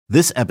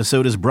This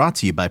episode is brought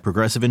to you by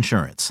Progressive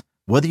Insurance.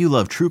 Whether you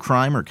love true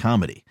crime or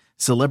comedy,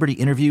 celebrity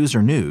interviews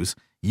or news,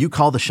 you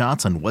call the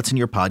shots on what's in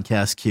your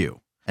podcast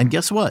queue. And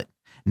guess what?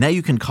 Now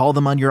you can call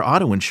them on your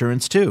auto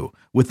insurance too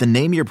with the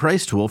Name Your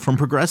Price tool from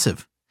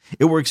Progressive.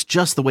 It works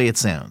just the way it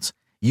sounds.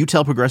 You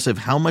tell Progressive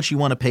how much you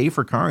want to pay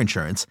for car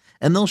insurance,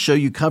 and they'll show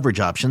you coverage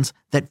options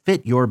that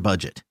fit your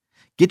budget.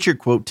 Get your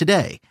quote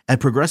today at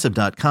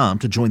Progressive.com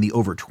to join the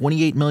over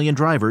 28 million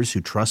drivers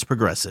who trust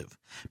Progressive.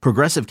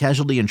 Progressive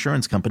Casualty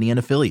Insurance Company and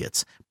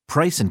Affiliates.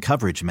 Price and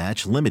coverage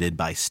match limited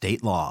by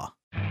state law.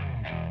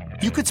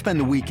 You could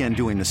spend the weekend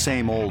doing the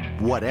same old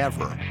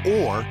whatever,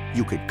 or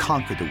you could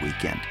conquer the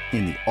weekend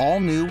in the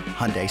all-new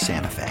Hyundai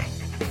Santa Fe.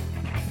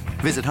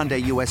 Visit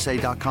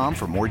HyundaiUSA.com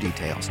for more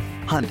details.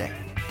 Hyundai,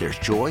 there's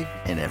joy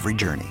in every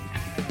journey.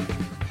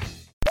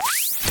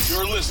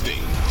 You're listening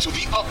to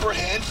the Upper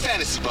Hand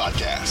Fantasy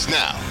Podcast.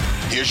 Now,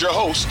 here's your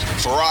host,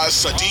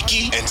 Faraz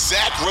Siddiqui and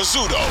Zach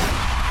Rizzuto.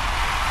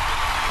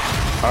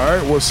 All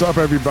right, what's up,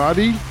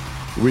 everybody?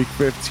 Week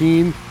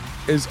 15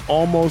 is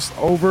almost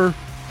over.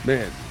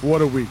 Man,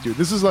 what a week, dude.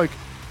 This is like,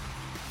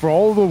 for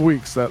all the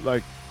weeks that,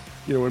 like,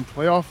 you know, when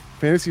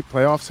fantasy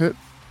playoffs hit,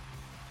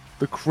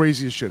 the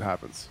craziest shit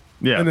happens.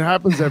 Yeah. And it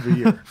happens every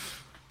year,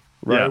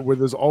 right? Yeah. Where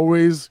there's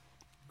always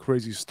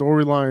crazy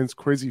storylines,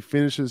 crazy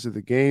finishes of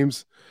the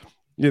games.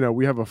 You know,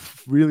 we have a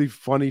really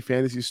funny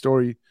fantasy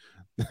story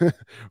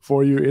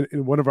for you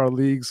in one of our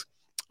leagues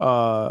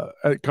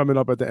coming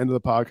up at the end of the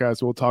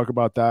podcast. We'll talk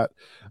about that.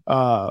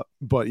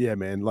 But yeah,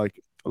 man,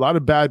 like a lot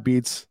of bad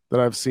beats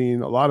that I've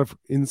seen, a lot of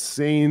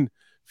insane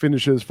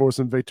finishes for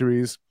some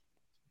victories.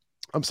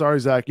 I'm sorry,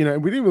 Zach. You know,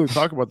 and we didn't really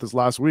talk about this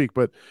last week,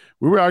 but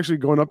we were actually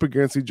going up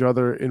against each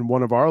other in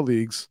one of our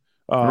leagues,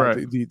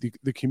 right.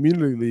 the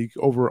community league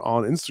over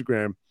on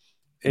Instagram.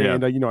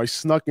 And, you know, I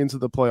snuck into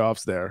the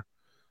playoffs there.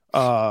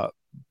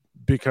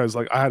 Because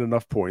like I had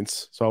enough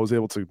points, so I was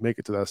able to make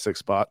it to that 6th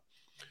spot.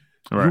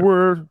 Right. You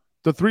were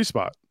the 3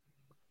 spot.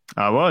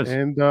 I was,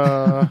 and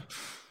I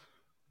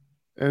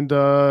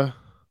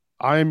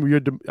am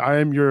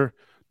your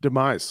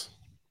demise.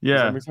 Yeah,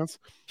 does that make sense?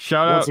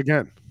 Shout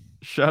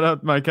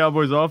out my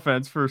Cowboys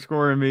offense for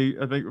scoring me,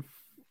 I think,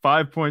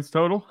 5 points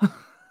total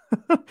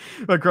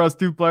across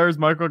 2 players,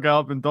 Michael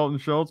Gallup and Dalton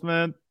Schultz.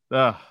 Man,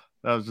 that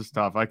was just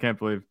tough. I can't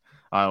believe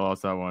I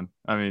lost that one.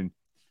 I mean,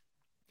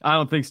 I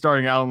don't think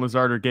starting Allen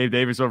Lazard or Gabe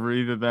Davis over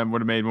either of them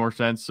would have made more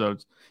sense. So,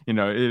 you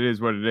know, it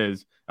is what it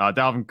is.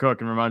 Dalvin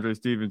Cook and Ramondre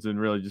Stevenson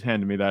really just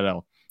handed me that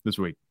L this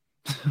week.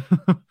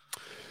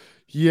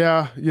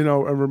 Yeah, you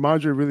know, and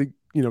Ramondre really,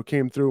 you know,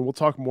 came through. We'll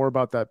talk more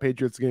about that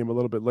Patriots game a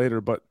little bit later,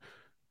 but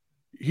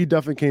he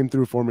definitely came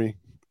through for me.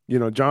 You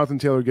know, Jonathan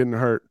Taylor getting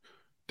hurt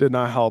did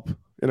not help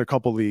in a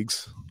couple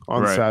leagues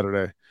on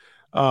Saturday.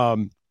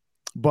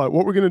 But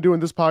what we're going to do in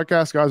this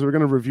podcast, guys, we're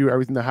going to review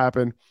everything that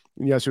happened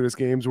in yesterday's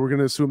games. We're going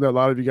to assume that a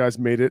lot of you guys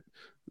made it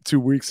to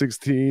week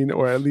 16,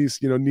 or at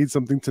least, you know, need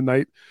something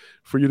tonight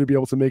for you to be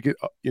able to make it,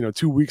 you know,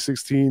 to week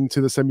 16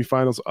 to the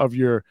semifinals of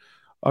your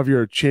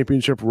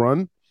championship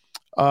run.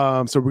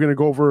 So we're going to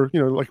go over,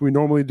 you know, like we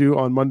normally do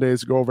on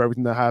Mondays, go over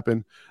everything that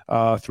happened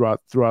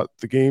throughout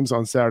the games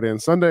on Saturday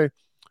and Sunday.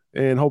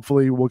 And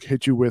hopefully we'll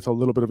hit you with a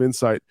little bit of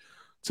insight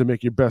to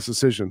make your best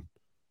decision.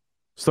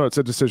 Starts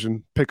a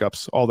decision,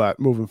 pickups, all that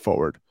moving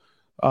forward.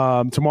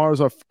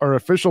 Tomorrow's our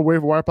official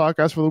waiver wire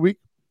podcast for the week,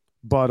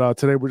 but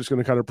today we're just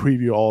going to kind of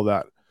preview all of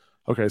that.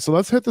 Okay, so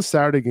let's hit the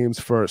Saturday games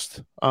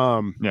first.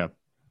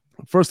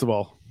 First of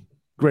all,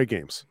 great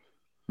games.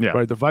 Yeah,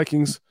 right. The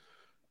Vikings,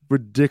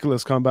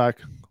 ridiculous comeback.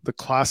 The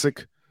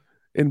classic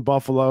in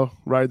Buffalo,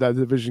 right? That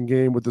division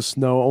game with the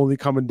snow only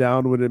coming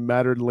down when it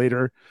mattered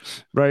later,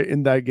 right?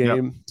 In that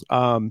game.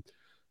 Yep.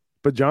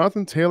 But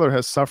Jonathan Taylor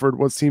has suffered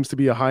what seems to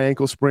be a high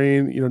ankle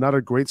sprain. You know, not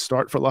a great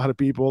start for a lot of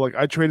people. Like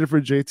I traded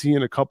for JT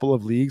in a couple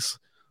of leagues,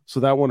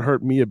 so that one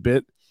hurt me a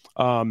bit.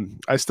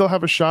 I still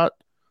have a shot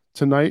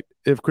tonight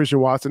if Christian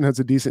Watson has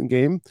a decent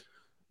game,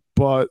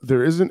 but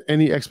there isn't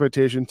any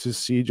expectation to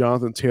see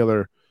Jonathan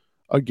Taylor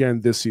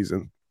again this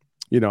season.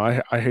 You know,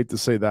 I hate to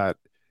say that.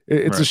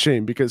 It's a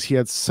shame because he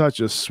had such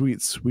a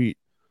sweet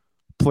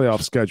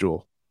playoff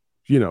schedule,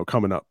 you know,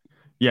 coming up.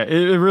 Yeah,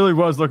 it really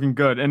was looking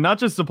good. And not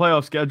just the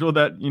playoff schedule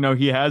that, you know,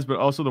 he has, but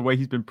also the way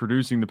he's been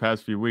producing the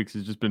past few weeks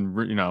has just been,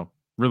 you know,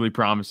 really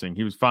promising.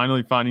 He was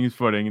finally finding his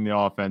footing in the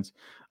offense.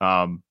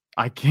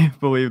 I can't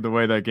believe the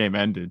way that game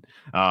ended.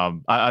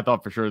 I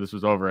thought for sure this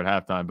was over at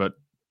halftime, but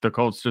the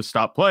Colts just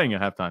stopped playing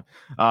at halftime.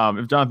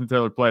 If Jonathan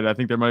Taylor played, I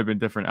think there might have been a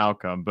different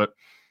outcome. But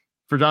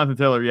for Jonathan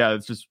Taylor, yeah,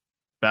 it's just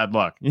bad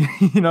luck.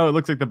 You know, it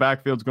looks like the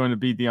backfield's going to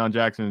be Deion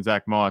Jackson and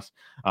Zach Moss.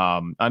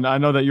 I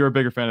know that you're a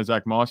bigger fan of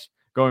Zach Moss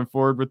going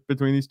forward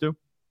between these two.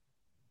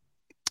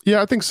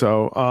 Yeah, I think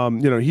so.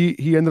 You know,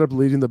 he ended up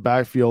leading the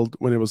backfield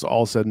when it was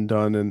all said and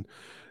done. And,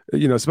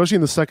 you know, especially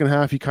in the second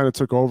half, he kind of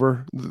took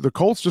over. The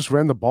Colts just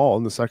ran the ball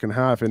in the second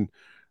half. And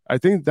I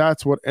think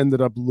that's what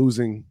ended up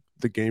losing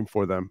the game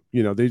for them.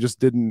 You know, they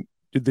just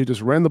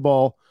ran the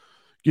ball,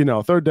 you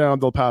know, third down,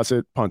 they'll pass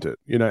it, punt it,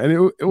 you know,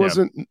 and it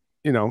wasn't,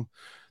 you know,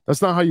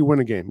 that's not how you win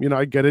a game. You know,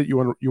 I get it. You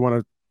want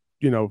to,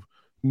 you know,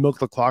 milk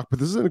the clock, but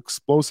this is an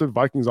explosive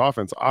Vikings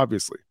offense,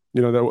 obviously.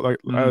 You know,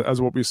 that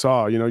as what we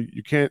saw, you know,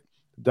 you can't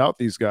doubt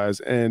these guys.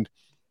 And,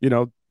 you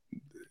know,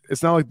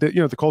 it's not like that,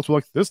 you know, the culture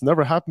like this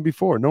never happened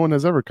before. No one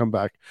has ever come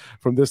back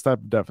from this type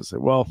of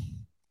deficit. Well,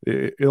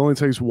 it only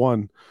takes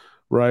one,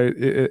 right?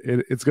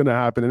 It's going to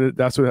happen. And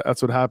that's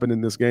what happened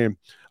in this game.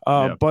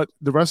 But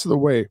the rest of the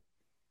way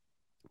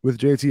with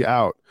JT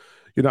out,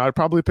 you know, I'd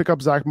probably pick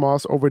up Zach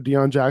Moss over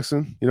Deion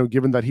Jackson, you know,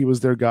 given that he was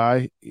their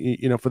guy,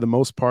 you know, for the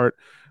most part.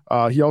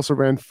 He also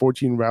ran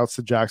 14 routes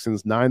to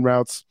Jackson's 9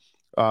 routes.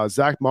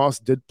 Zach Moss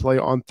did play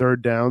on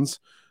third downs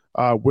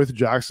with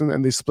Jackson,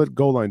 and they split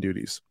goal line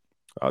duties.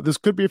 This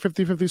could be a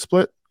 50-50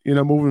 split, you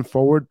know, moving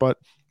forward. But,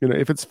 you know,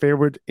 if it's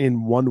favored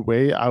in one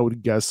way, I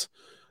would guess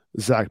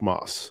Zach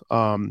Moss.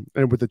 And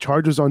with the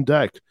Chargers on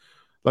deck,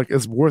 like,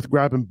 it's worth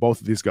grabbing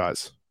both of these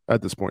guys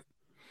at this point.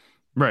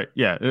 Right.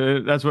 Yeah.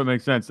 That's what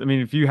makes sense. I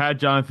mean, if you had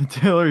Jonathan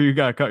Taylor, you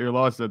got to cut your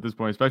losses at this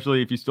point,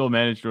 especially if you still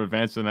manage to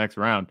advance to the next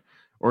round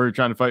or you're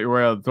trying to fight your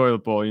way out of the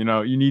toilet bowl. You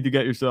know, you need to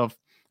get yourself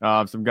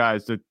some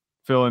guys to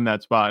fill in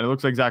that spot. And it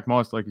looks like Zach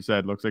Moss, like you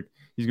said, looks like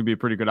he's going to be a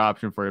pretty good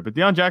option for you. But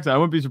Deion Jackson, I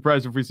wouldn't be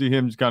surprised if we see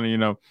him just kind of, you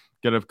know,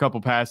 get a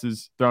couple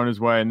passes thrown his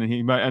way, and then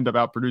he might end up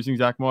out producing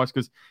Zach Moss,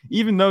 because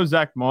even though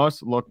Zach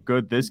Moss looked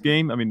good this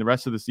game, I mean, the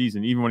rest of the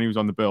season, even when he was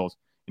on the Bills,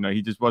 you know,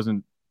 he just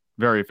wasn't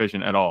very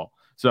efficient at all.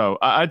 So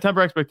I'd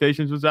temper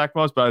expectations with Zach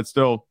Moss, but I'd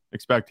still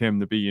expect him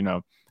to be, you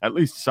know, at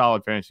least a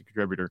solid fantasy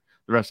contributor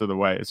the rest of the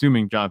way,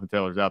 assuming Jonathan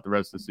Taylor's out the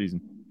rest of the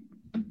season.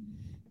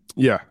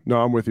 Yeah,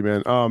 no, I'm with you,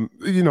 man.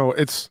 You know,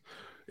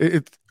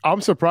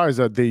 I'm surprised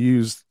that they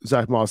used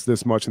Zach Moss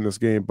this much in this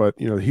game, but,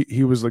 you know,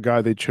 he was the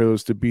guy they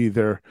chose to be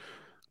their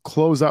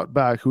closeout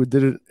back, who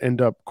didn't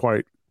end up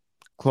quite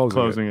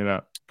closing it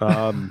out.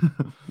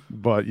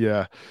 But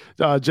yeah,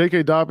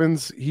 J.K.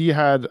 Dobbins, he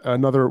had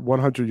another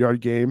 100-yard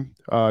game.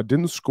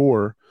 Didn't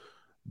score,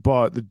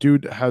 but the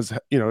dude has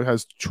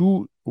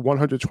 2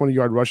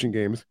 120-yard rushing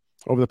games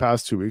over the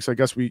past 2 weeks. I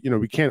guess we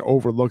can't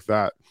overlook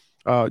that.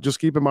 Just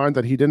keep in mind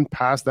that he didn't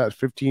pass that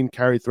 15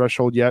 carry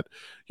threshold yet.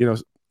 You know,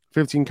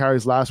 15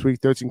 carries last week,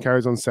 13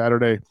 carries on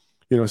Saturday.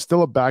 You know,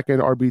 still a back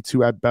end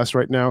RB2 at best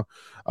right now.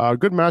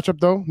 Good matchup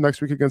though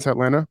next week against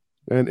Atlanta.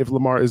 And if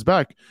Lamar is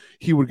back,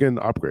 he would get an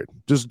upgrade.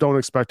 Just don't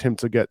expect him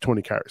to get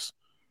 20 carries.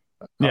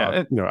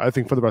 Yeah. You know, I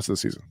think for the rest of the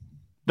season.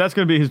 That's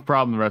going to be his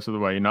problem the rest of the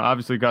way. You know,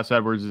 obviously Gus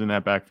Edwards is in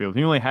that backfield.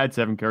 He only had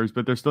 7 carries,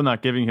 but they're still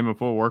not giving him a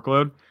full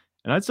workload.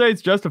 And I'd say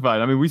it's justified.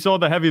 I mean, we saw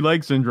the heavy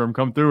leg syndrome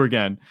come through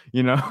again,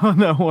 you know, on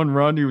that one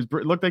run.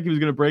 Looked like he was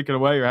going to break it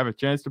away or have a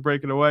chance to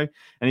break it away,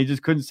 and he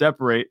just couldn't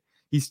separate.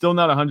 He's still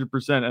not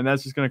 100%, and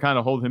that's just going to kind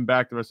of hold him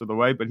back the rest of the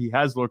way, but he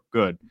has looked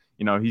good.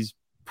 You know, he's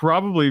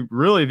probably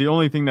really the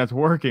only thing that's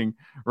working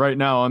right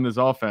now on this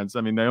offense.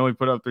 I mean, they only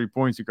put up 3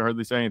 points. You could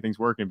hardly say anything's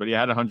working, but he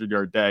had a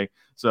 100-yard day.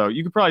 So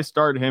you could probably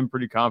start him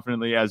pretty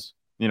confidently as,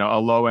 you know, a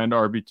low-end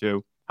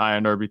RB2,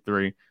 high-end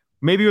RB3.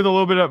 Maybe with a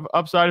little bit of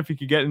upside if he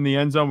could get in the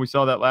end zone. We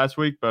saw that last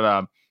week,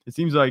 but it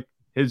seems like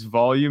his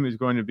volume is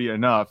going to be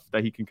enough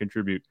that he can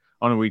contribute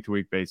on a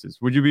week-to-week basis.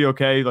 Would you be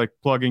okay, like,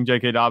 plugging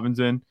J.K. Dobbins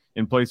in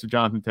place of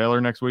Jonathan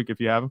Taylor next week if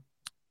you have him?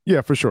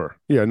 Yeah, for sure.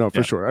 Yeah, no,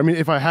 for sure. I mean,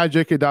 if I had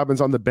J.K.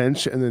 Dobbins on the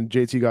bench and then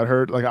JT got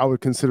hurt, like, I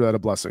would consider that a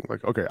blessing.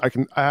 Like, okay,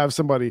 I have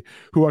somebody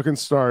who I can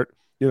start,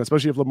 you know,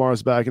 especially if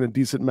Lamar's back in a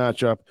decent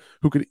matchup,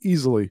 who could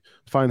easily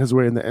find his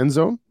way in the end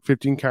zone.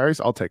 15 carries,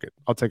 I'll take it.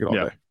 I'll take it all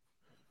day.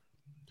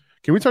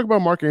 Can we talk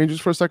about Mark Andrews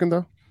for a second,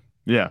 though?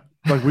 Yeah.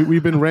 Like,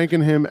 we've been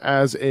ranking him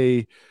as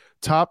a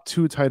top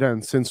 2 tight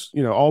end since,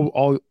 you know,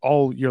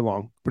 all year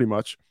long, pretty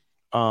much.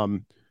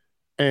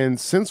 And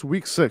since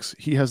week 6,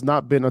 he has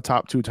not been a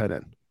top 2 tight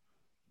end.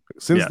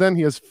 Since then,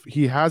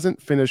 he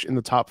hasn't finished in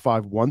the top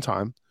 5 one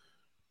time,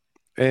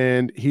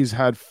 and he's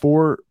had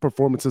 4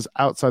 performances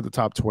outside the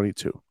top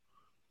 22.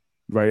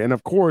 Right, and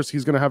of course,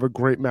 he's going to have a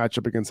great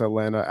matchup against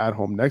Atlanta at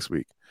home next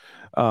week.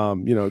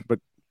 You know, but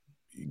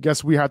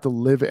guess we have to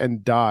live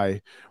and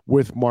die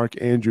with Mark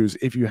Andrews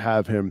if you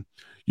have him,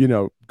 you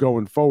know,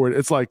 going forward.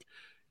 It's like,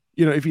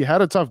 you know, if he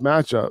had a tough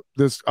matchup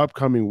this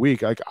upcoming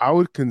week, like, I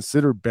would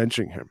consider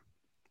benching him.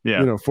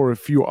 You know, for a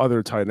few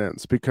other tight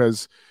ends,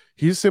 because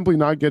he's simply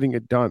not getting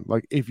it done.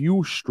 Like, if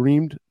you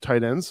streamed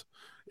tight ends,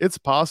 it's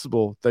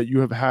possible that you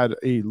have had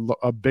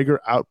a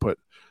bigger output,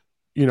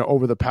 you know,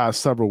 over the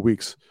past several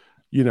weeks,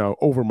 you know,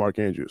 over Mark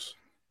Andrews.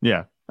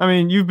 Yeah. I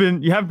mean, you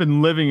have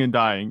been living and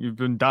dying. You've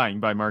been dying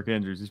by Mark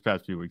Andrews these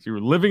past few weeks. You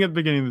were living at the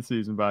beginning of the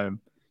season by him.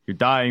 You're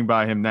dying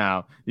by him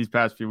now these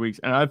past few weeks.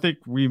 And I think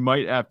we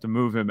might have to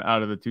move him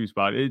out of the 2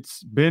 spot.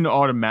 It's been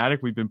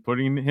automatic. We've been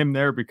putting him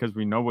there because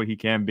we know what he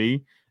can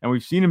be. And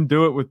we've seen him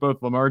do it with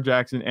both Lamar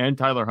Jackson and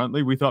Tyler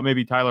Huntley. We thought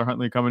maybe Tyler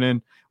Huntley coming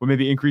in would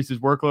maybe increase his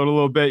workload a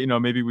little bit. You know,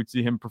 maybe we'd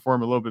see him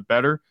perform a little bit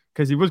better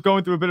because he was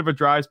going through a bit of a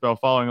dry spell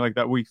following like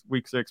that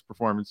week 6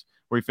 performance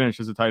where he finished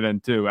as a tight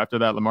end too. After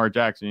that, Lamar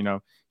Jackson, you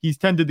know, he's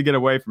tended to get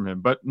away from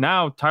him. But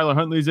now Tyler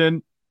Huntley's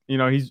in. You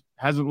know, he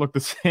hasn't looked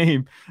the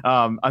same.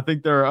 I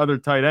think there are other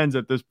tight ends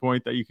at this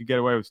point that you could get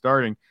away with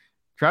starting.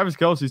 Travis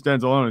Kelce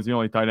stands alone as the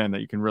only tight end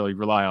that you can really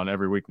rely on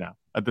every week now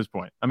at this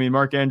point. I mean,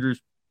 Mark Andrews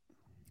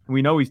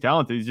We know he's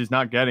talented. He's just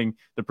not getting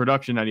the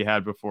production that he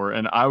had before.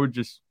 And I would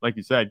just, like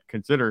you said,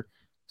 consider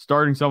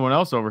starting someone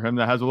else over him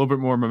that has a little bit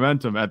more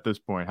momentum at this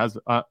point,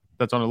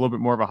 that's on a little bit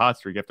more of a hot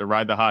streak. You have to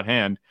ride the hot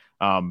hand.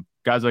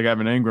 Guys like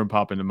Evan Ingram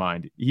pop into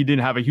mind. He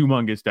didn't have a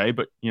humongous day,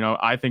 but,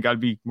 I think I'd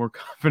be more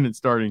confident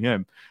starting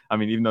him. I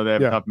mean, even though they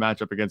have a tough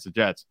matchup against the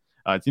Jets,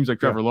 it seems like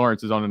Trevor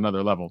Lawrence is on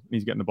another level.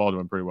 He's getting the ball to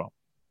him pretty well.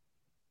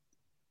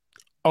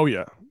 Oh,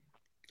 yeah.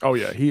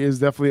 He is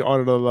definitely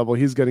on another level.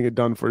 He's getting it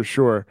done for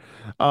sure.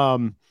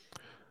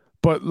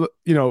 But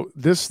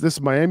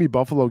this Miami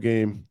Buffalo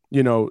game,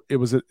 it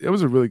was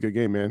a really good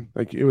game, man.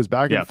 Like, it was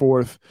back and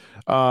forth.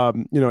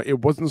 It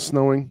wasn't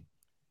snowing,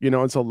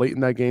 until late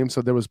in that game,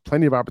 so there was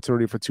plenty of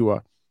opportunity for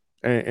Tua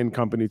and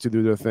company to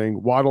do their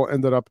thing. Waddle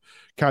ended up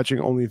catching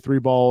only 3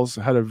 balls,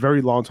 had a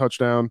very long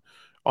touchdown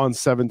on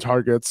 7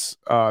 targets.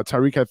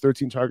 Tyreek had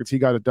 13 targets. He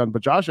got it done.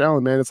 But Josh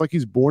Allen, man, it's like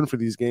he's born for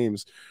these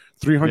games.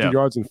 300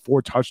 yards and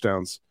 4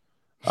 touchdowns.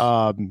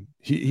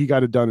 He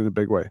got it done in a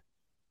big way.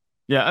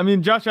 Yeah, I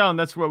mean, Josh Allen,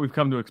 that's what we've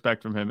come to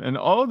expect from him. And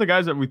all of the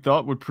guys that we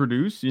thought would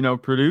produce,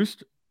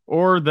 produced,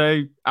 or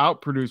they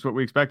outproduced what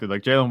we expected.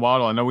 Like Jalen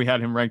Waddle, I know we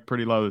had him ranked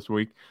pretty low this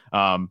week.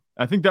 I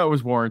think that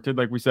was warranted.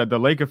 Like we said, the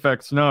lake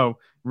effect snow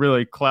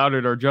really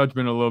clouded our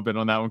judgment a little bit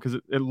on that one because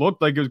it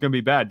looked like it was going to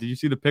be bad. Did you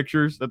see the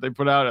pictures that they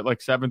put out at like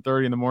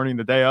 7:30 in the morning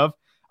the day of?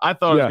 I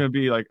thought it was going to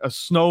be like a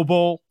snow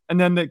bowl, and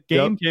then the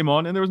game came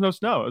on and there was no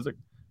snow. I was like,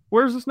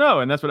 where's the snow?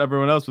 And that's what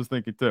everyone else was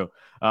thinking too.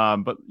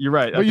 But you're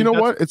right. But you know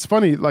what? It's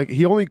funny. Like,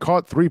 he only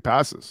caught 3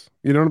 passes.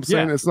 You know what I'm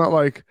saying? Yeah. It's not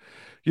like,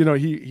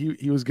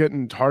 he was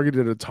getting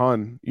targeted a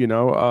ton,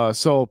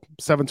 so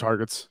 7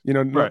 targets,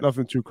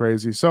 nothing too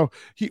crazy. So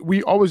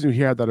we always knew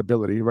he had that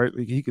ability, right?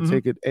 Like, he could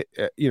take it,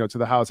 to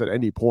the house at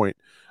any point.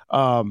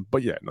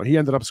 But he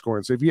ended up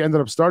scoring. So if you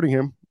ended up starting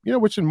him,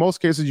 which in most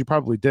cases you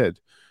probably did,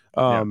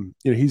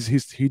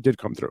 he did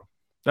come through.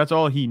 That's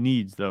all he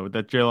needs, though.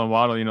 That Jalen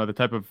Waddle, the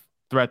type of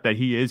threat that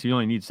he is, he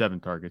only needs 7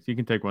 targets. He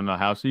can take 1 to the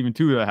house, even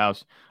 2 to the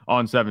house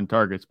on 7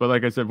 targets. But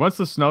like I said, once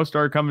the snow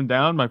started coming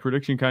down, my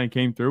prediction kind of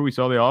came through. We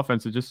saw the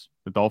offense, the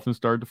Dolphins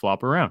started to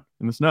flop around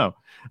in the snow.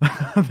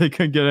 They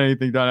couldn't get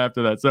anything done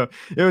after that. So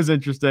it was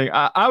interesting.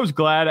 I was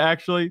glad,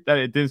 actually, that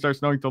it didn't start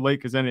snowing till late,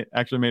 because then it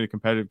actually made a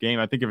competitive game.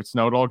 I think if it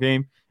snowed all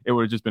game, it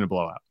would have just been a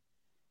blowout.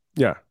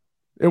 Yeah.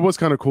 It was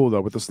kind of cool, though,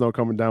 with the snow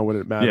coming down when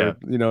it mattered.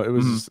 Yeah.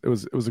 It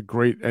was a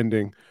great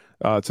ending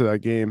to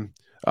that game.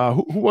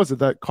 Who was it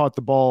that caught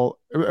the ball?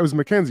 It was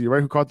McKenzie,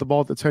 right? Who caught the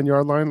ball at the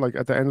 10-yard line, like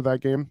at the end of that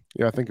game?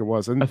 Yeah, I think it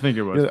was. And I think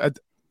it was.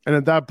 And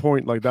at that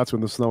point, like, that's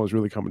when the snow was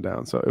really coming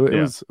down. So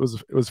it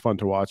was fun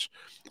to watch.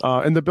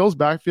 And the Bills'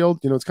 backfield,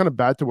 it's kind of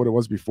back to what it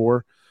was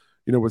before.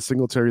 With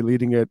Singletary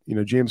leading it.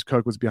 James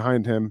Cook was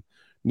behind him.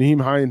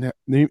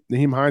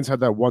 Nyheim Hines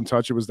had that 1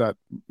 touch. It was that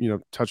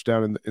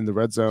touchdown in the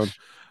red zone.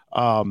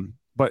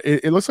 But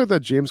it looks like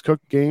that James Cook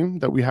game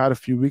that we had a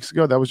few weeks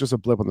ago, that was just a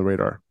blip on the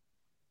radar.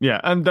 Yeah,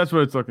 and that's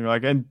what it's looking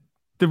like. And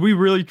did we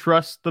really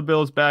trust the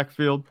Bills'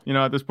 backfield?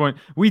 At this point,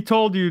 we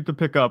told you to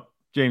pick up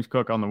James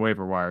Cook on the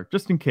waiver wire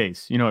just in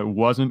case, it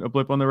wasn't a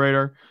blip on the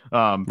radar.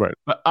 Right.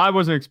 But I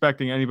wasn't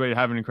expecting anybody to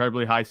have an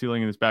incredibly high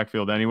ceiling in this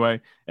backfield anyway.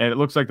 And it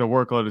looks like the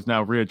workload is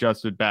now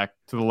readjusted back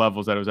to the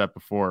levels that it was at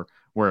before,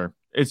 where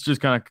it's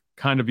just kind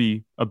of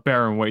be a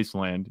barren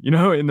wasteland,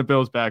 in the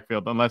Bills'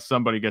 backfield, unless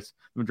somebody gets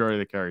the majority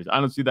of the carries.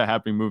 I don't see that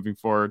happening moving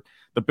forward.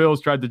 The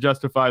Bills tried to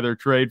justify their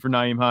trade for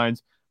Nyheim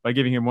Hines by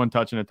giving him 1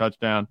 touch and a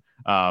touchdown.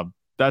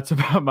 That's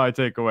about my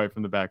takeaway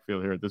from the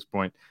backfield here at this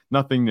point.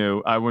 Nothing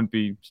new. I wouldn't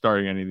be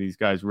starting any of these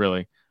guys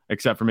really,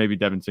 except for maybe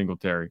Devin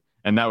Singletary.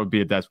 And that would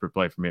be a desperate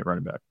play for me at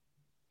running back.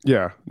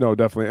 Yeah, no,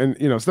 definitely. And,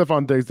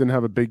 Stephon Diggs didn't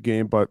have a big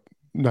game, but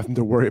nothing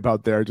to worry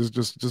about there.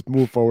 Just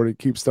move forward and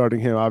keep starting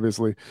him,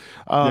 obviously.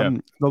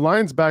 The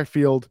Lions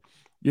backfield,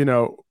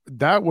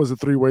 that was a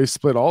 3-way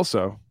split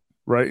also,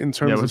 right? In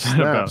terms of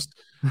snaps.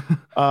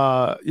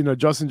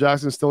 Justin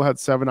Jackson still had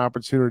 7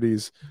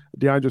 opportunities.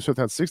 DeAndre Swift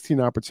had 16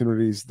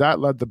 opportunities. That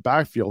led the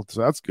backfield,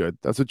 so that's good.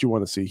 That's what you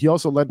want to see. He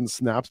also led in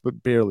snaps,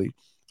 but barely.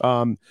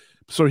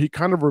 So he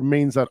kind of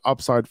remains that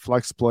upside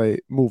flex play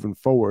moving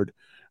forward.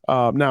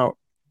 Now,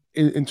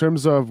 in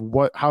terms of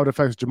how it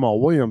affects Jamal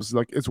Williams,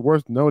 like, it's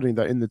worth noting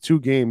that in the 2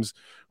 games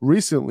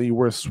recently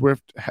where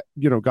Swift,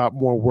 got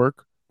more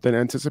work than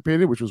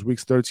anticipated, which was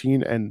weeks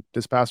 13 and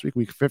this past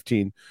week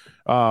 15,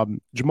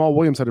 Jamal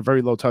Williams had a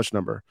very low touch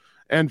number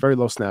and very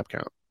low snap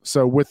count.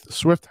 So with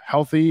Swift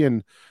healthy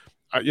and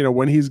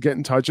when he's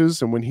getting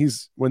touches and when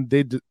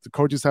the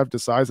coaches have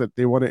decided that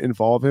they want to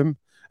involve him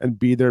and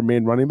be their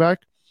main running back,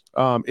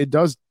 it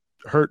does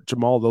hurt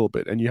Jamal a little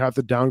bit, and you have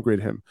to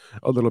downgrade him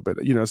a little bit,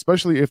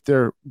 especially if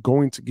they're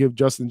going to give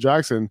Justin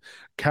Jackson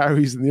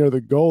carries near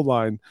the goal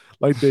line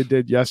like they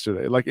did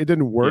yesterday. Like, it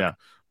didn't work,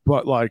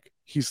 but like,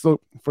 he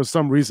still, for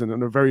some reason,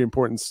 in a very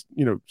important,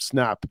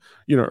 snap,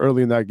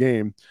 early in that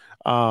game,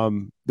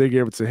 they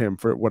gave it to him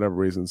for whatever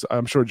reasons.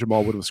 I'm sure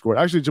Jamal would have scored.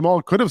 Actually,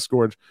 Jamal could have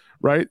scored,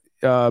 right?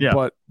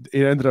 But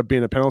it ended up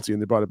being a penalty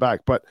and they brought it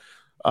back. But,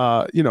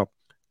 at the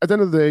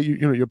end of the day,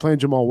 you're playing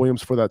Jamal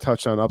Williams for that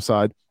touchdown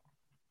upside.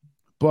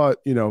 But,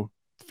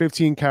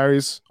 15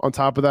 carries on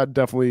top of that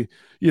definitely,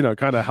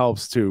 kind of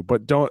helps too.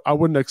 But I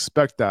wouldn't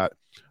expect that,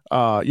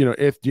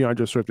 if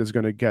DeAndre Swift is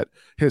going to get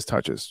his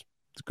touches.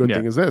 The good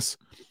thing is this.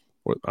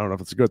 Well, I don't know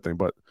if it's a good thing,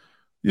 but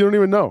you don't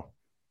even know.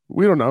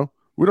 We don't know.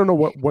 We don't know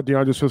what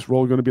DeAndre Swift's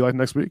role is going to be like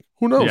next week.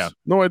 Who knows? Yeah.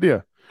 No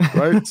idea.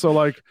 Right. So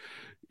it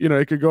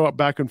could go up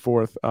back and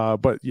forth.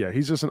 But yeah,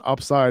 he's just an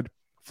upside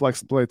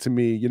flex play to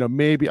me.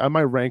 Maybe I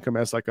might rank him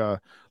as like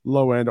a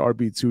low end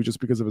RB2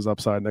 just because of his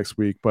upside next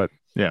week. But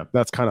yeah,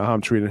 that's kind of how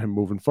I'm treating him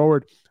moving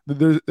forward.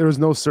 There's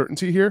no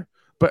certainty here,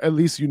 but at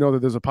least that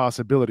there's a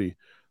possibility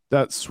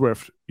that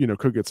Swift,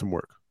 could get some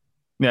work.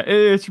 Yeah,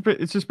 it's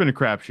just been a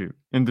crapshoot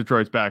in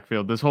Detroit's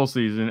backfield this whole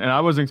season, and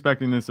I wasn't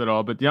expecting this at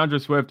all. But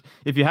DeAndre Swift,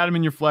 if you had him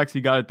in your flex,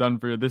 he got it done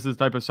for you. This is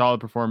the type of solid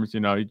performance, you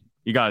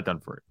got it done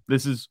for it.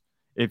 This is,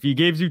 if he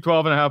gives you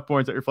 12.5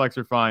 points at your flex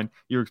are fine.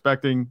 You're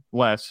expecting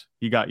less,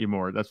 he got you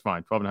more. That's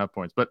fine, 12.5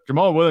 points. But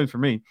Jamal Williams, for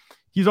me,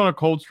 he's on a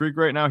cold streak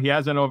right now. He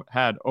hasn't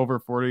had over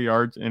 40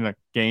 yards in a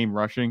game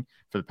rushing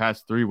for the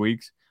past 3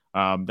 weeks.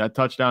 That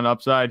touchdown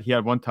upside, he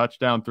had 1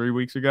 touchdown 3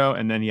 weeks ago,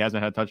 and then he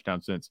hasn't had a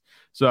touchdown since.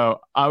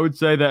 So I would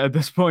say that at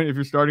this point, if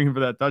you're starting him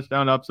for that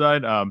touchdown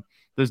upside,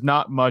 there's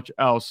not much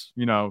else,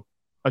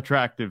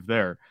 attractive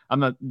there.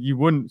 You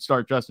wouldn't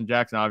start Justin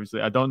Jackson, obviously.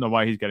 I don't know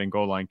why he's getting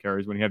goal line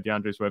carries when you have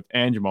DeAndre Swift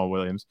and Jamal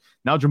Williams.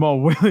 Now Jamal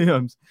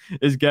Williams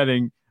is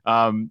getting,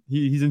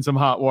 he's in some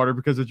hot water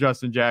because of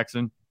Justin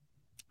Jackson.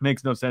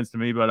 Makes no sense to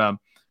me, but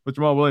with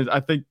Jamal Williams, I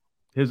think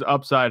his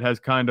upside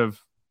has kind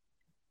of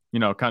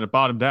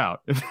bottomed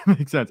out, if that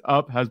makes sense.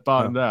 Has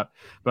bottomed out.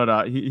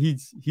 But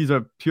he's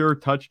a pure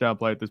touchdown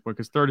play at this point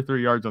because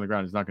 33 yards on the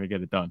ground is not going to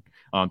get it done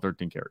on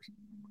 13 carries.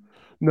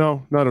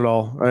 No, not at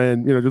all.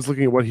 And, just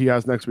looking at what he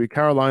has next week,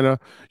 Carolina,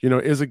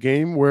 is a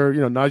game where,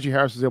 Najee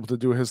Harris was able to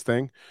do his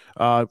thing.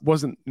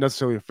 Wasn't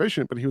necessarily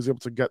efficient, but he was able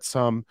to get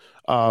some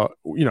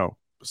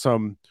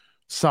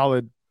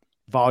solid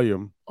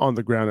volume on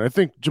the ground. And I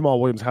think Jamal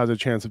Williams has a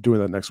chance of doing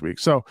that next week.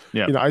 So,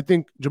 I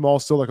think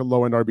Jamal's still like a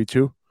low-end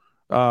RB2.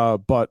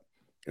 But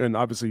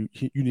obviously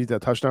you need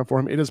that touchdown for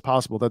him. It is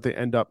possible that they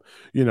end up,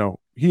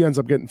 he ends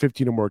up getting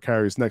 15 or more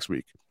carries next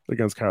week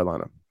against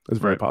Carolina. It's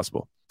very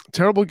possible.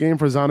 Terrible game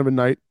for Zonovan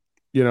Knight,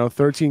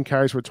 13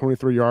 carries for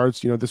 23 yards.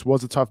 This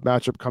was a tough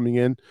matchup coming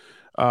in,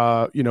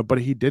 but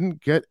he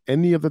didn't get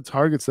any of the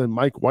targets that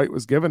Mike White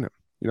was giving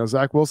him.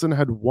 Zach Wilson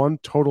had 1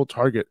 total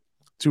target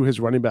to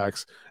his running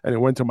backs, and it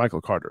went to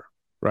Michael Carter,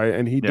 right?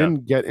 And he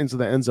didn't get into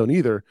the end zone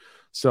either.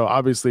 So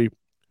obviously,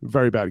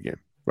 very bad game.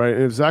 Right.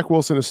 And if Zach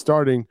Wilson is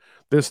starting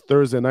this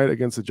Thursday night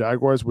against the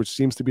Jaguars, which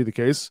seems to be the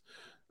case,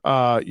 we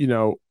have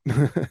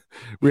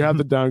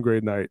the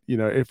downgrade night,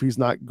 if he's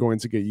not going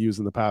to get used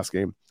in the pass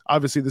game.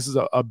 Obviously, this is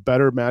a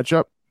better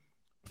matchup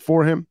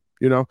for him.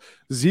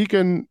 Zeke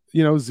and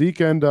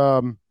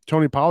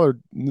Tony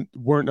Pollard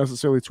weren't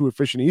necessarily too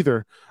efficient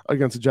either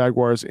against the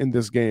Jaguars in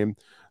this game.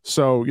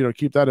 So,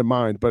 keep that in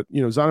mind. But,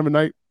 Zonovan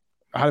Knight,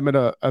 I had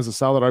him as a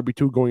solid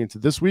RB2 going into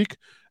this week.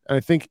 And I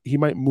think he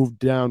might move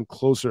down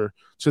closer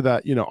to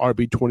that,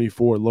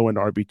 RB24, low end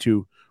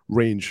RB2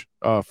 range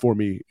for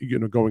me,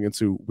 going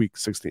into week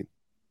 16.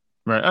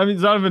 Right. I mean,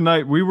 Zonovan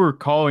Knight, we were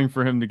calling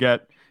for him to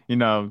get,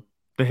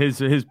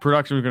 his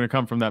production was going to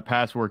come from that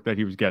pass work that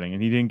he was getting,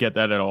 and he didn't get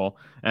that at all.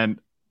 And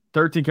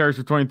 13 carries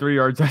for 23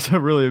 yards, that's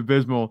a really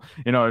abysmal,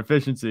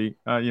 efficiency,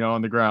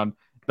 on the ground.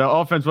 The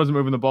offense wasn't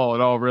moving the ball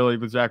at all, really,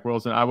 with Zach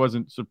Wilson. I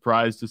wasn't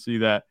surprised to see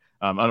that.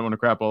 I don't want to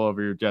crap all over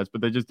your Jets,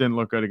 but they just didn't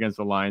look good against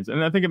the Lions.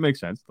 And I think it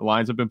makes sense. The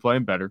Lions have been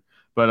playing better.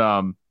 But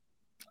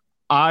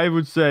I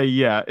would say,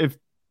 if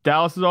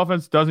Dallas's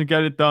offense doesn't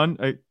get it done,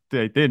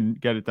 they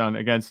didn't get it done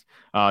against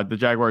the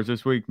Jaguars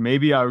this week,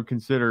 maybe I would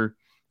consider,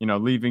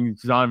 leaving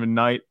Zonovan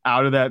Knight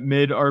out of that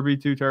mid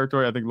RB2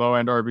 territory. I think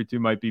low-end RB2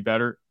 might be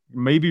better.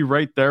 Maybe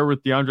right there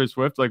with DeAndre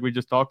Swift, like we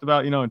just talked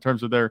about, in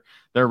terms of their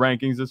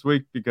rankings this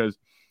week, because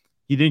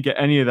he didn't get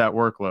any of that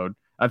workload.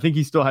 I think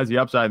he still has the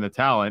upside and the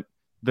talent.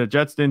 The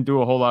Jets didn't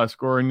do a whole lot of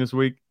scoring this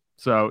week,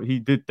 so he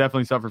did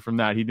definitely suffer from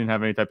that. He didn't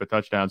have any type of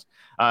touchdowns.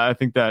 I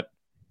think that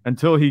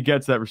until he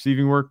gets that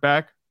receiving work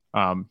back,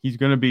 he's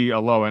going to be a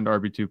low-end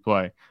RB2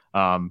 play.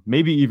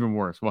 Maybe even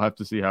worse. We'll have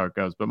to see how it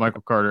goes. But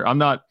Michael Carter, I'm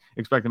not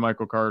expecting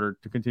Michael Carter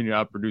to continue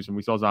to outproduce him.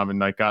 We saw Zonovan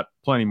Knight got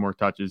plenty more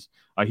touches.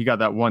 He got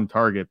that 1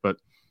 target, but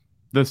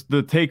the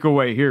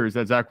takeaway here is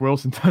that Zach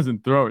Wilson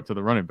doesn't throw it to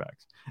the running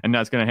backs, and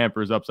that's going to hamper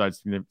his upside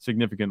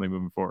significantly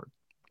moving forward.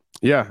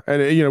 Yeah,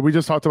 and we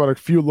just talked about a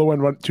few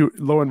low-end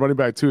running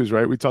back twos,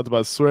 right? We talked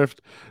about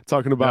Swift,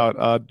 talking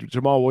about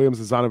Jamal Williams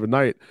and Zonovan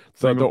Knight.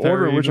 The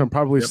order in which I'm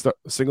probably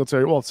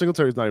Singletary. Well,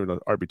 Singletary is not even an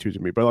RB2 to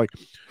me, but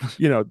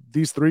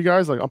these 3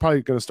 guys, I'm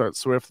probably going to start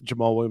Swift,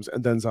 Jamal Williams,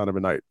 and then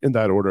Zonovan Knight in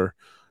that order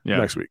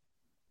next week.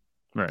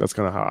 Right. That's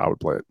kind of how I would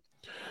play it.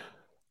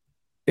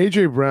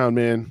 AJ Brown,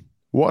 man,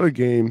 what a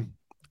game!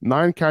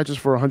 9 catches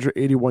for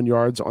 181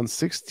 yards on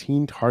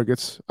 16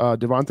 targets.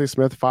 Devontae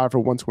Smith, 5 for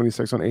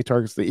 126 on 8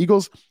 targets. The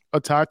Eagles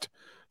attacked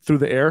through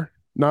the air,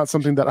 not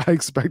something that I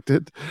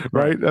expected,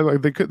 right?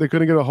 They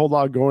couldn't get a whole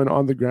lot going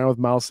on the ground with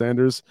Miles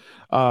Sanders.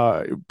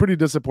 Pretty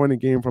disappointing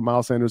game for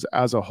Miles Sanders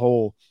as a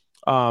whole.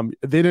 They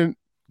didn't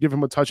give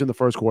him a touch in the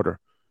first quarter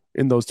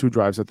in those 2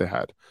 drives that they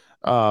had,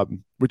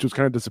 which was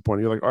kind of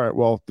disappointing. You're like, all right,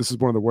 well, this is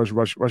one of the worst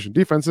Russian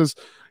defenses.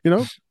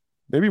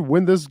 Maybe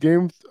win this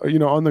game,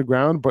 on the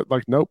ground, but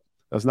like, nope,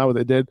 that's not what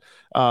they did.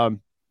 And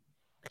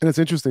it's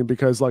interesting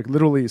because like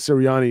literally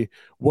Sirianni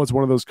was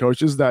one of those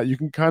coaches that you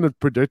can kind of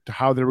predict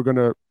how they were going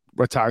to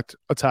attack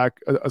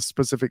a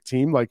specific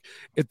team. Like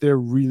if they're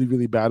really,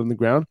 really bad on the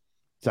ground,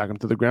 attack them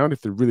to the ground.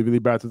 If they're really, really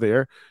bad to the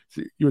air,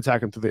 you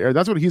attack them to the air.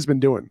 That's what he's been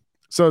doing.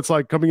 So it's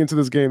like coming into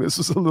this game, this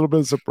was a little bit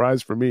of a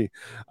surprise for me.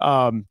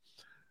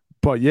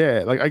 But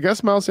yeah, like I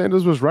guess Miles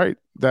Sanders was right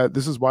that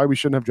this is why we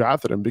shouldn't have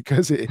drafted him,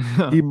 because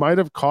he might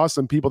have cost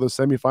some people the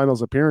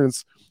semifinals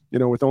appearance,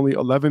 with only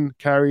 11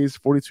 carries,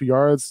 42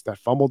 yards. That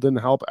fumble didn't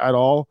help at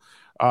all.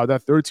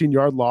 That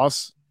 13-yard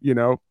loss,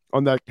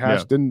 on that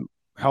catch didn't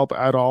help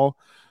at all.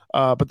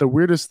 But the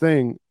weirdest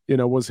thing,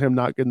 was him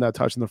not getting that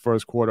touch in the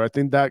first quarter. I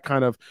think that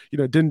kind of,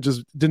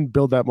 didn't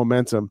build that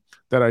momentum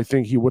that I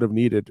think he would have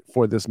needed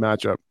for this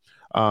matchup.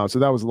 So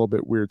that was a little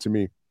bit weird to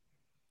me.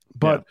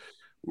 But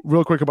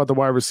real quick about the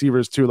wide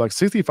receivers too, like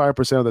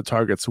 65% of the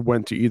targets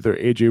went to either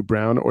AJ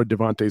Brown or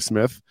Devontae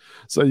Smith.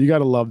 So you got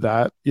to love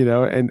that,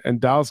 and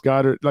Dallas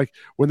Goedert, like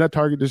when that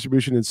target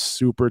distribution is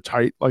super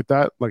tight like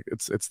that, like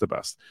it's the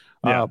best.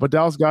 But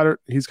Dallas Goedert,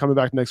 he's coming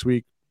back next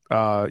week.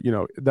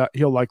 That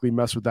he'll likely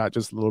mess with that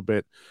just a little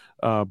bit.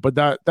 But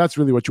that's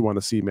really what you want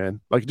to see,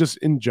 man. Like just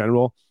in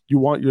general, you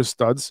want your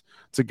studs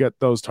to get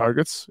those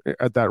targets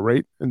at that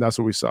rate, and that's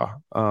what we saw.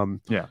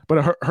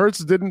 But Hurts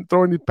didn't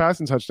throw any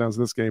passing touchdowns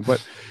in this game,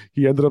 but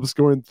he ended up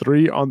scoring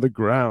 3 on the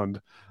ground.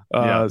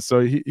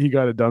 So he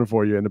got it done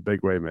for you in a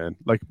big way, man.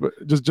 Like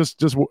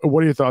just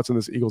what are your thoughts on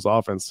this Eagles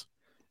offense?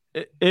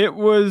 It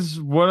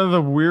was one of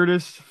the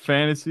weirdest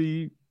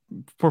fantasy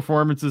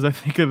performances I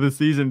think of the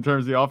season in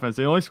terms of the offense.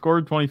 They only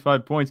scored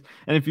 25 points,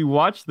 and if you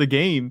watch the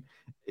game,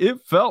 it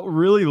felt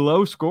really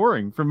low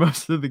scoring for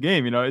most of the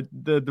game.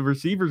 The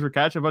receivers were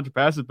catching a bunch of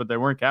passes, but they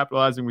weren't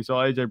capitalizing. We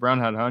saw AJ Brown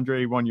had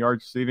 181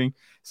 yards receiving.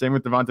 Same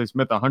with Devontae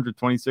Smith,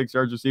 126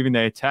 yards receiving.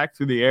 They attacked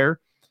through the air,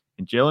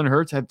 and Jalen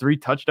Hurts had 3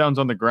 touchdowns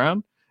on the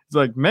ground. It's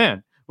like,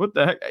 man, what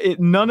the heck?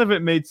 None of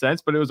it made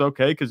sense, but it was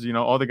okay because,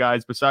 all the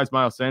guys besides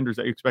Miles Sanders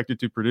that you expected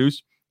to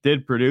produce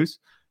did produce.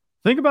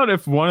 Think about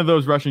if one of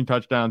those rushing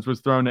touchdowns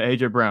was thrown to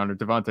AJ Brown or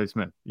Devontae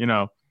Smith.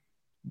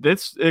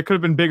 It could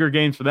have been bigger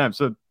games for them.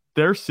 So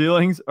their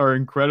ceilings are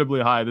incredibly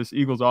high. This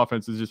Eagles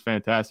offense is just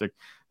fantastic.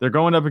 They're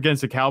going up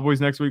against the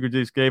Cowboys next week, who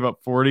just gave up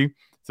 40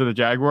 to the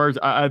Jaguars.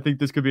 I think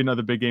this could be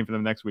another big game for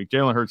them next week.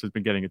 Jalen Hurts has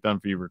been getting it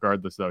done for you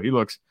regardless, though. He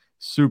looks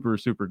super,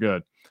 super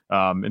good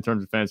in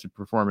terms of fantasy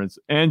performance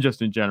and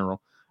just in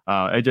general.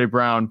 AJ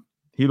Brown,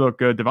 he looked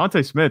good.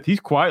 Devontae Smith, he's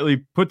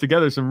quietly put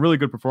together some really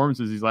good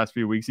performances these last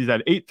few weeks. He's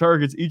had 8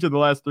 targets each of the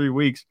last 3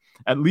 weeks,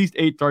 at least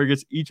 8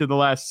 targets each of the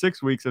last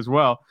 6 weeks as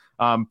well.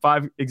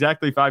 5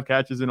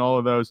 catches in all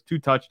of those, 2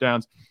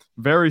 touchdowns,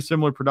 very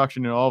similar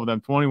production in all of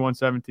them, 21,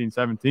 17,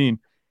 17.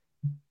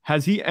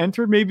 Has he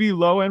entered maybe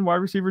low-end wide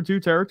receiver 2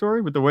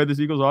 territory with the way this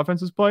Eagles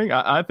offense is playing?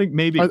 I think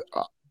maybe.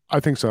 I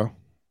think so.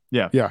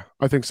 Yeah,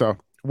 I think so.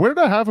 Where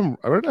did I have him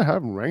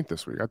ranked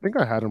this week? I think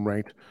I had him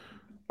ranked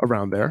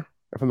around there,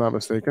 if I'm not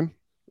mistaken.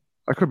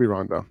 I could be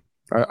wrong though.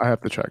 I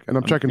have to check, and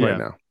I'm checking right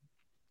now.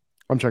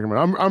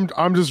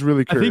 I'm just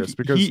really curious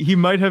because he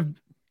might have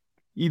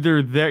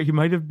either there. He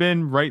might have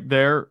been right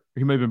there.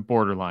 He might have been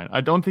borderline. I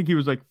don't think he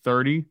was like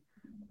 30,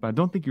 but I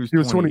don't think he was. He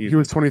was 20. He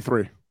was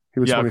 23. He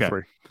was 23.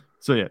 Okay.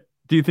 So yeah,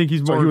 do you think he's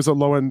more? So he was a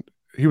low end.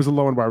 He was a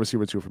low end wide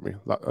receiver 2 for me.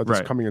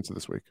 Right. Coming into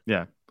this week.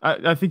 Yeah,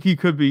 I think he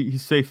could be.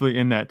 He's safely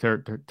in that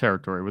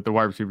territory with the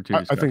wide receiver 2.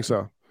 I think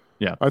so.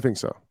 Yeah, I think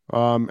so.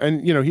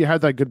 And he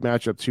had that good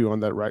matchup too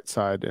on that right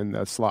side in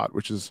that slot,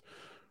 which is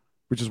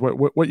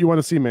what you want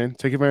to see, man.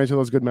 Take advantage of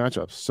those good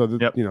matchups. So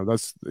that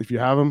that's if you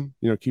have him,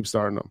 keep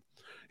starting him.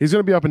 He's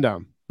going to be up and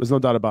down. There's no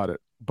doubt about it.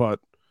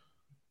 But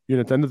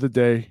at the end of the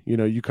day, you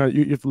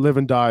have to live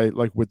and die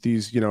like with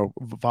these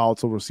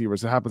volatile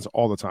receivers. It happens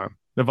all the time.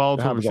 The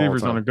volatile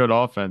receivers on a good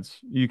offense,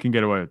 you can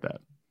get away with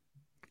that.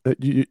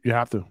 You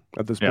have to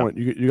at this point.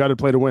 You got to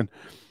play to win.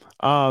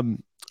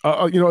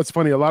 It's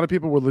funny. A lot of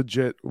people were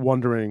legit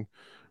wondering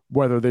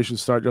whether they should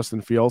start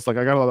Justin Fields. Like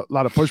I got a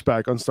lot of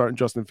pushback on starting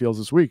Justin Fields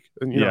this week.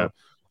 And,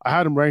 I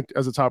had him ranked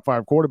as a top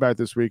 5 quarterback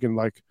this week. And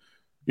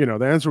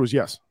the answer was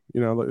yes.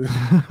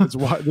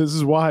 This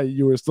is why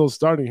you were still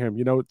starting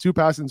him. 2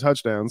 passing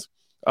touchdowns,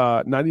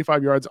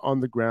 95 yards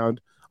on the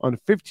ground on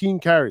 15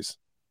 carries.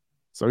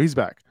 So he's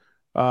back.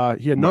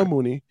 He had no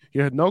Mooney. He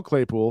had no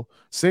Claypool.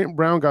 St.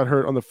 Brown got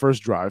hurt on the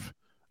first drive,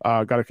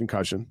 got a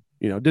concussion.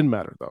 Didn't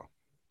matter though.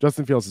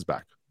 Justin Fields is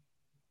back.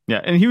 Yeah,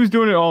 and he was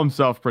doing it all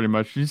himself pretty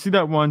much. Did you see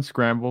that one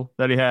scramble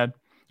that he had?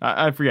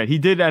 I forget. He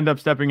did end up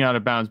stepping out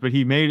of bounds, but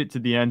he made it to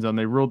the end zone.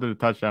 They ruled it a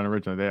touchdown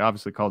originally. They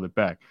obviously called it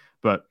back.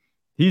 But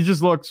he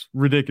just looks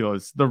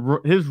ridiculous.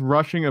 His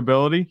rushing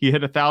ability, he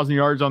hit 1,000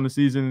 yards on the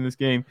season in this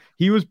game.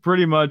 He was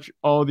pretty much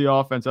all the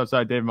offense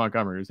outside David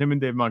Montgomery. It was him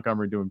and David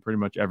Montgomery doing pretty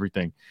much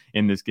everything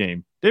in this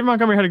game. David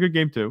Montgomery had a good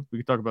game too. We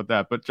could talk about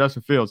that. But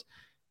Justin Fields,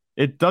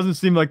 it doesn't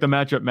seem like the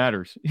matchup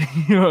matters.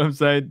 You know what I'm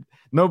saying?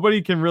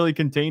 Nobody can really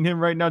contain him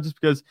right now just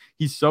because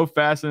he's so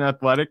fast and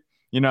athletic.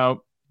 You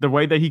know, the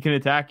way that he can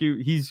attack you,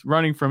 he's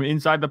running from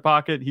inside the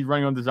pocket. He's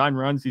running on design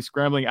runs. He's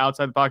scrambling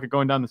outside the pocket,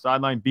 going down the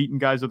sideline, beating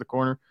guys at the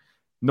corner.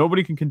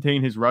 Nobody can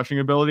contain his rushing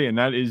ability, and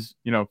that is,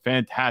 you know,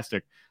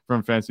 fantastic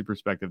from a fantasy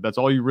perspective. That's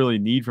all you really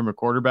need from a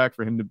quarterback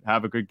for him to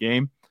have a good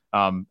game.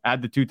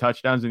 Add the 2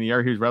 touchdowns in the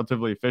air. He was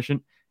relatively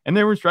efficient. And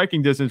they were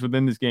striking distance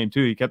within this game,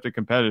 too. He kept it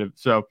competitive.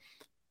 So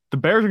the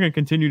Bears are going to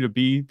continue to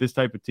be this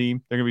type of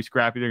team. They're going to be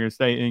scrappy. They're going to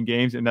stay in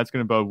games, and that's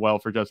going to bode well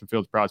for Justin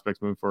Fields'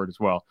 prospects moving forward as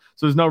well.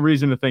 So there's no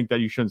reason to think that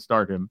you shouldn't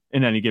start him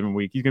in any given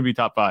week. He's going to be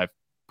top 5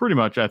 pretty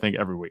much, I think,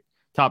 every week.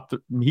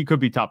 He could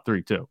be top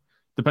 3, too,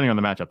 depending on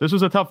the matchup. This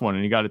was a tough one,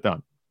 and he got it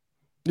done.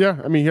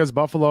 Yeah, I mean, he has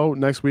Buffalo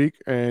next week,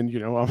 and, you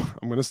know,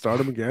 I'm going to start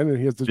him again, and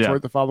he has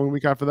Detroit the following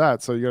week after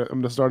that. So I'm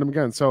going to start him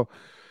again. So,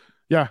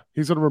 yeah,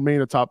 he's going to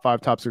remain a top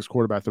 5, top 6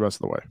 quarterback the rest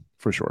of the way,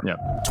 for sure. Yeah.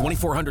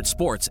 2400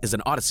 Sports is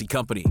an Odyssey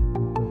company.